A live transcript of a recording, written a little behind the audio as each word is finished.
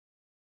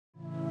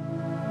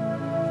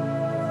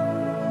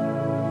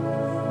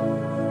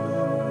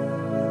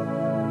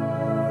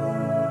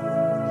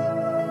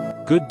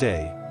Good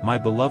day, my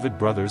beloved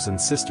brothers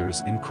and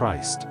sisters in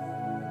Christ.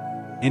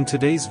 In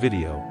today's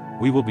video,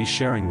 we will be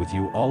sharing with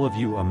all of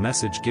you a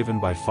message given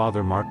by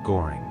Fr.Mark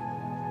Goring.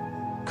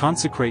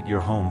 Consecrate your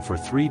home for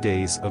 3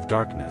 days of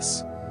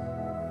darkness.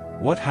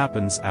 What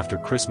happens after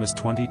Christmas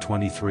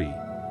 2023?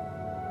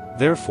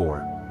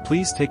 Therefore,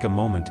 please take a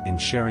moment in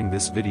sharing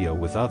this video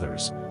with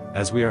others,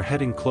 as we are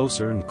heading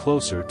closer and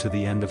closer to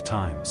the end of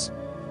times.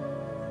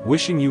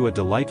 Wishing you a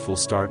delightful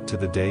start to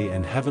the day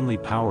and heavenly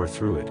power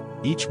through it.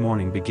 Each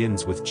morning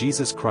begins with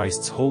Jesus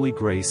Christ's holy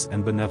grace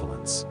and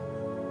benevolence.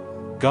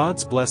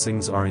 God's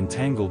blessings are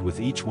entangled with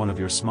each one of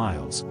your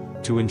smiles.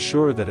 To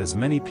ensure that as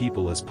many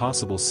people as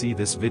possible see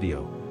this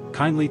video,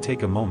 kindly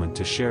take a moment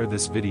to share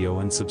this video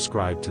and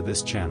subscribe to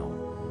this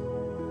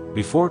channel.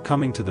 Before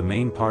coming to the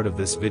main part of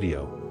this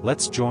video,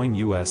 let's join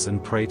us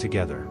and pray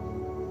together.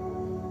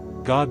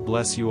 God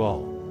bless you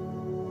all.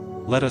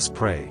 Let us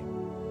pray.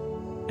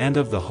 And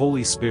of the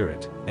Holy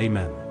Spirit,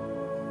 Amen.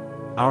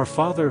 Our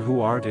Father who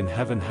art in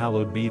heaven,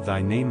 hallowed be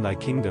thy name. Thy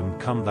kingdom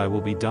come, thy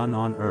will be done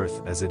on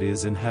earth as it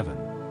is in heaven.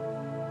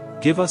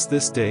 Give us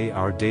this day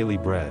our daily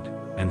bread,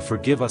 and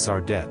forgive us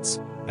our debts,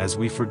 as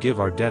we forgive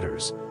our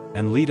debtors,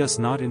 and lead us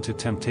not into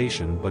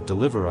temptation but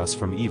deliver us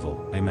from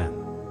evil. Amen.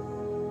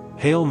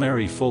 Hail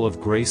Mary, full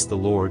of grace, the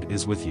Lord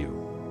is with you.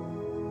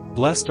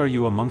 Blessed are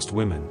you amongst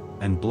women,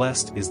 and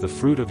blessed is the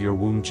fruit of your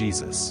womb,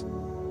 Jesus.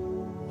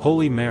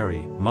 Holy Mary,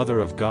 Mother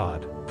of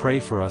God, pray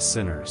for us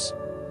sinners,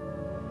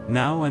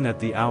 now and at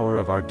the hour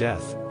of our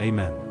death.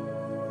 Amen.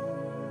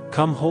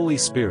 Come, Holy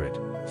Spirit,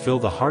 fill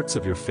the hearts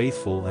of your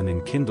faithful and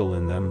enkindle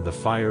in them the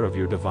fire of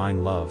your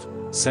divine love.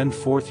 Send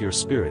forth your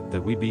Spirit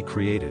that we be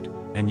created,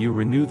 and you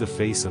renew the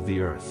face of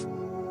the earth.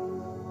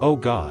 O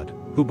God,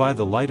 who by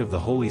the light of the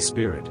Holy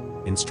Spirit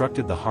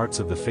instructed the hearts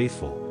of the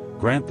faithful,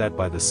 grant that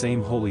by the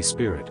same Holy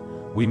Spirit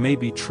we may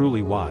be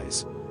truly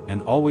wise,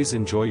 and always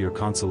enjoy your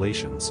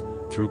consolations,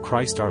 through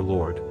Christ our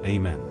Lord.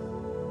 Amen.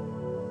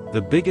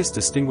 The biggest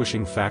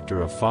distinguishing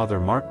factor of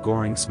Fr.Mark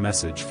Goring's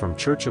message from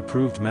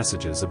church-approved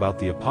messages about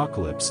the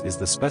apocalypse is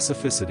the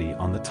specificity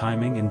on the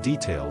timing and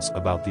details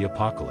about the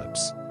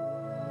apocalypse.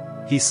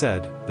 He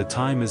said, "The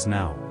time is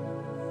now.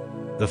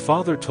 The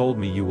Father told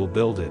me you will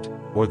build it,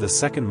 or the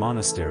second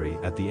monastery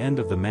at the end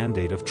of the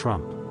mandate of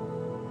Trump.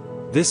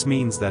 This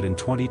means that in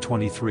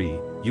 2023,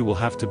 you will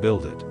have to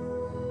build it.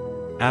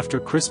 After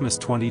Christmas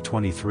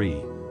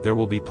 2023, there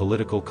will be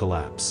political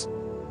collapse.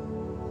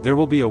 There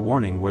will be a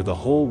warning where the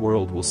whole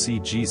world will see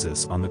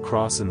Jesus on the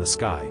cross in the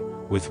sky,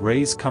 with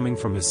rays coming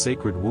from his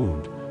sacred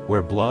wound,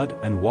 where blood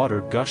and water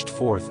gushed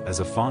forth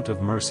as a font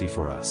of mercy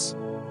for us.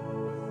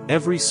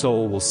 Every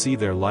soul will see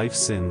their life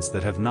sins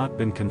that have not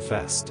been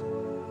confessed.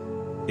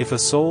 If a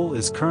soul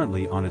is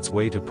currently on its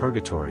way to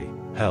purgatory,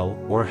 hell,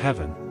 or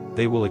heaven,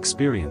 they will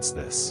experience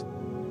this.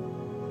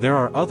 There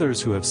are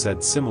others who have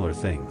said similar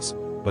things,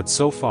 but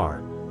so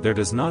far, there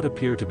does not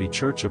appear to be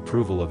church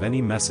approval of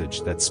any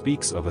message that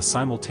speaks of a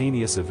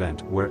simultaneous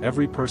event where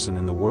every person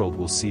in the world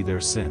will see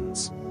their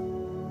sins.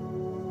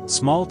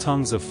 Small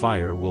tongues of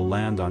fire will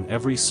land on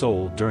every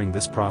soul during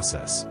this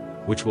process,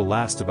 which will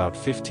last about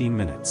 15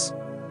 minutes.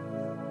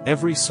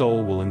 Every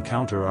soul will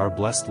encounter our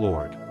blessed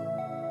Lord.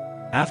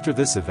 After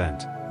this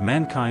event,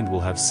 mankind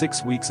will have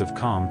 6 weeks of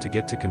calm to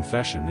get to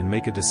confession and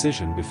make a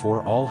decision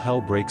before all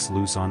hell breaks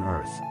loose on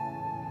earth.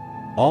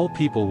 All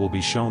people will be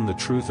shown the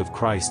truth of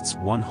Christ's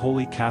one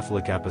holy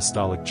Catholic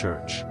Apostolic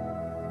Church.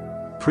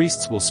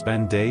 Priests will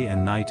spend day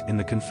and night in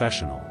the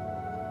confessional.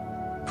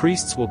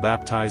 Priests will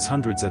baptize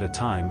hundreds at a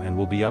time and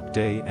will be up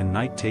day and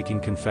night taking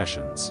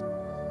confessions.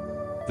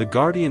 The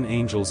guardian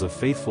angels of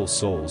faithful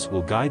souls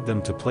will guide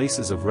them to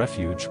places of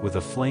refuge with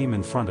a flame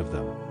in front of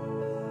them.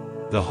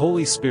 The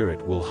Holy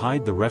Spirit will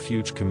hide the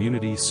refuge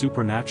community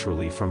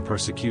supernaturally from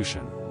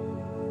persecution.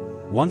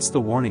 Once the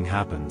warning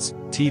happens,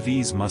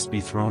 TVs must be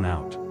thrown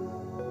out.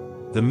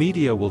 The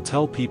media will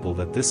tell people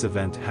that this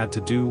event had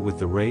to do with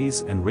the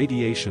rays and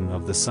radiation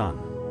of the sun.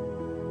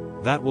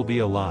 That will be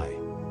a lie.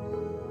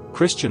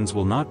 Christians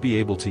will not be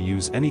able to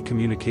use any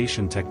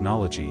communication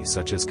technology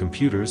such as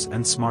computers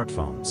and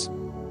smartphones.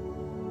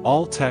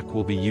 All tech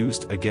will be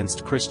used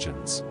against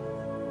Christians.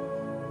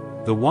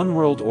 The One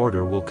World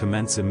Order will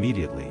commence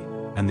immediately,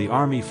 and the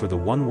army for the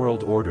One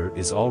World Order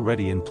is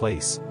already in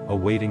place,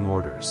 awaiting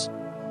orders.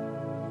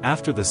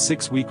 After the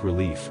 6-week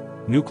relief,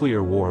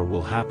 nuclear war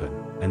will happen,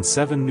 and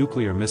 7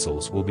 nuclear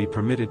missiles will be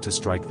permitted to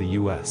strike the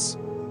US.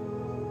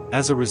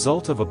 As a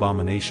result of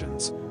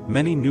abominations,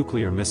 many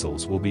nuclear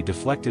missiles will be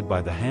deflected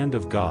by the hand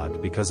of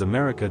God because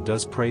America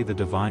does pray the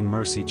Divine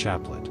Mercy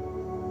Chaplet.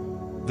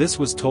 This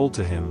was told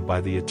to him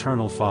by the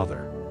Eternal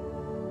Father.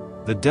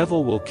 The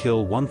devil will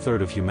kill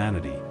 1/3 of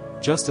humanity,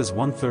 just as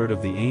 1/3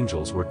 of the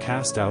angels were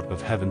cast out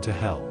of heaven to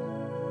hell.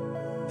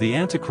 The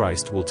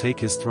Antichrist will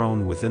take his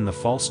throne within the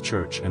false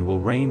church and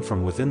will reign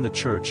from within the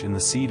church in the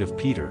seed of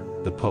Peter,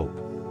 the Pope.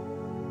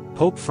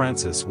 Pope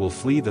Francis will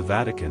flee the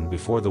Vatican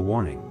before the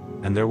warning,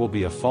 and there will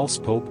be a false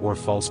pope or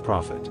false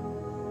prophet.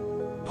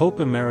 Pope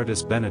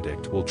Emeritus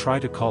Benedict will try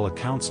to call a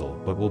council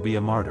but will be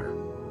a martyr.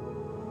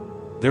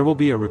 There will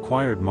be a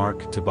required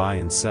mark to buy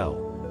and sell,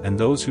 and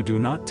those who do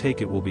not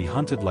take it will be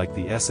hunted like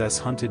the SS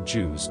hunted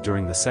Jews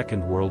during the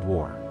Second World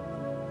War.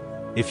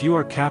 If you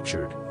are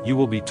captured, you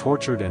will be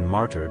tortured and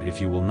martyred if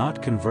you will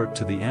not convert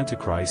to the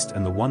Antichrist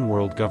and the one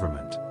world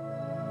government.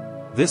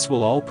 This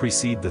will all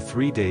precede the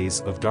 3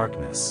 days of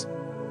darkness.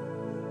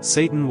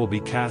 Satan will be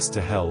cast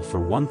to hell for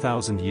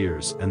 1,000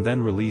 years and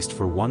then released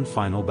for one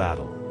final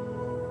battle.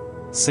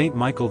 Saint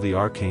Michael the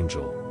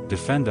Archangel,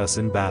 defend us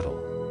in battle.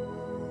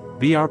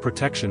 Be our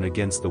protection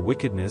against the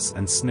wickedness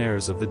and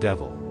snares of the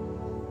devil.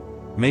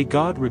 May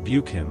God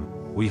rebuke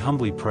him, we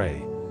humbly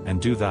pray,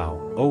 and do thou,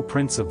 O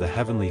Prince of the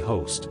heavenly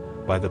host,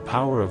 by the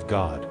power of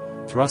God,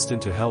 thrust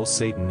into hell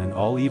Satan and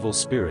all evil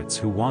spirits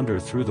who wander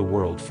through the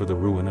world for the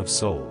ruin of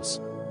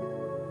souls.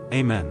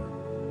 Amen.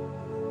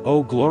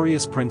 O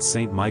glorious Prince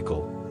Saint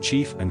Michael,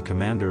 Chief and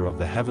Commander of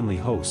the heavenly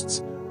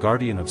hosts,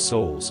 Guardian of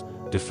souls,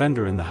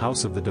 Defender in the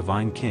house of the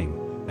Divine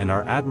King, and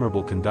our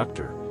admirable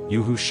Conductor,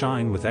 you who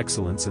shine with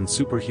excellence and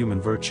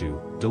superhuman virtue,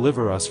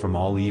 deliver us from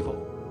all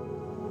evil.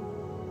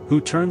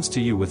 Who turns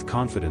to you with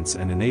confidence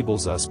and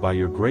enables us by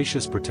your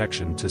gracious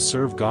protection to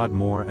serve God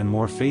more and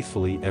more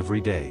faithfully every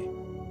day.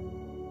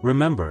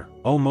 Remember,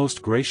 O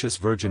most gracious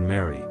Virgin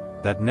Mary,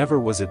 that never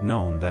was it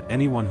known that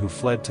anyone who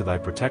fled to thy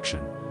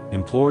protection,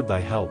 implored thy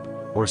help,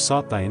 or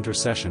sought thy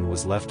intercession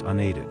was left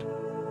unaided.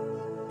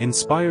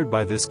 Inspired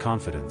by this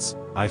confidence,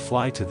 I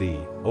fly to thee,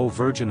 O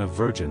Virgin of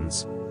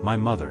Virgins, my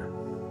Mother.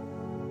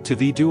 To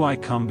thee do I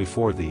come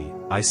before thee,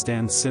 I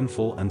stand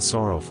sinful and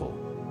sorrowful.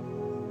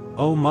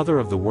 O Mother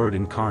of the Word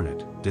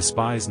incarnate,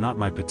 despise not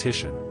my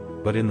petition,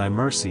 but in thy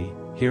mercy,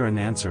 hear and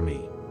answer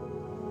me.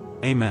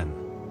 Amen.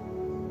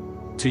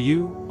 To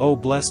you, O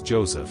blessed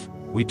Joseph,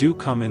 we do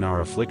come in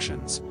our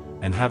afflictions,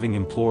 and having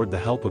implored the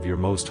help of your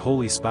most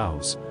holy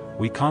spouse,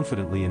 we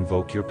confidently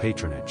invoke your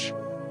patronage.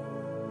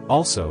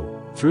 Also,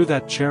 through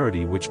that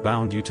charity which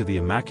bound you to the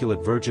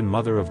Immaculate Virgin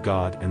Mother of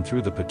God and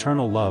through the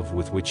paternal love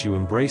with which you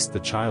embraced the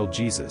child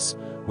Jesus,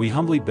 we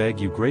humbly beg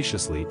you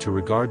graciously to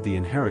regard the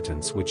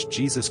inheritance which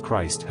Jesus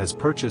Christ has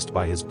purchased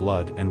by his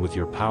blood and with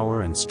your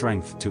power and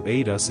strength to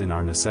aid us in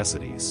our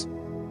necessities.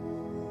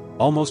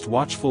 Almost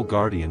watchful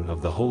guardian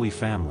of the Holy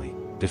Family,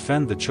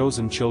 defend the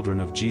chosen children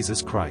of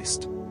Jesus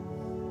Christ.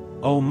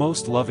 O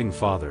most loving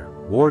Father,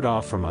 ward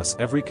off from us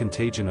every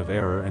contagion of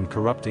error and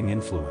corrupting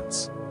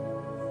influence.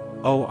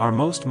 O our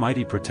most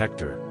mighty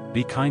Protector,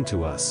 be kind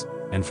to us,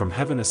 and from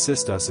heaven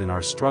assist us in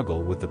our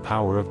struggle with the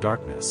power of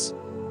darkness.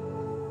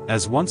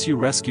 As once you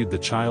rescued the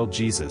child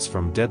Jesus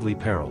from deadly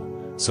peril,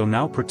 so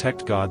now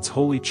protect God's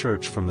holy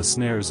Church from the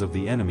snares of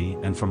the enemy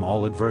and from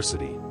all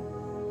adversity.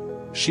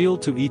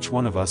 Shield to each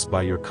one of us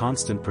by your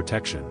constant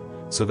protection,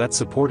 so that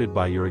supported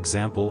by your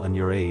example and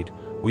your aid,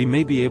 we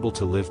may be able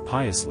to live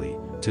piously,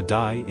 to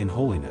die in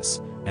holiness,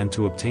 and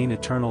to obtain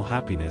eternal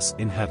happiness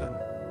in heaven.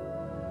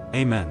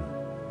 Amen.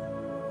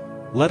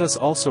 Let us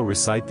also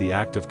recite the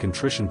act of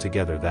contrition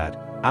together that,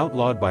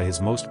 outlawed by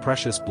his most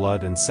precious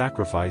blood and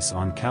sacrifice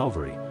on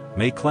Calvary,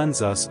 may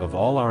cleanse us of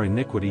all our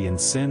iniquity and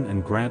sin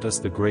and grant us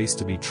the grace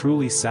to be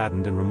truly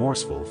saddened and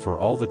remorseful for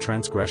all the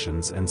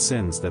transgressions and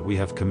sins that we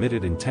have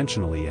committed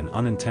intentionally and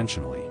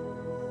unintentionally.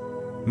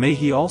 May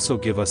he also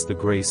give us the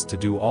grace to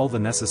do all the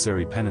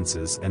necessary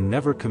penances and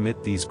never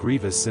commit these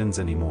grievous sins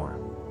anymore.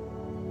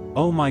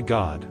 O my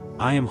God,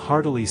 I am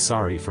heartily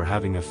sorry for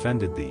having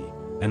offended thee,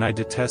 and I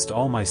detest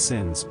all my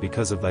sins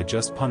because of thy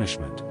just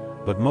punishment,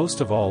 but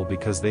most of all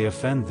because they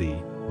offend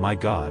thee, my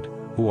God,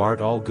 who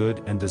art all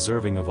good and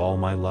deserving of all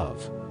my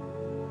love.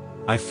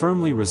 I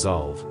firmly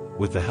resolve,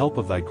 with the help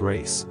of thy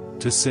grace,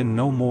 to sin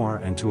no more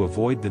and to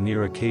avoid the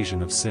near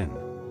occasion of sin.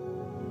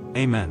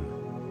 Amen.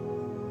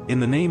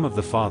 In the name of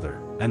the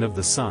Father, and of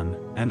the Son,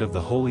 and of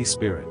the Holy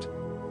Spirit.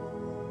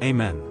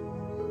 Amen.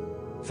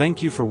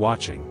 Thank you for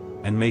watching,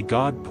 and may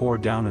God pour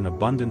down an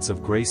abundance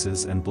of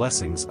graces and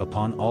blessings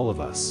upon all of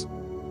us.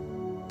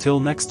 Till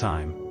next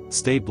time,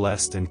 stay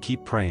blessed and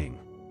keep praying.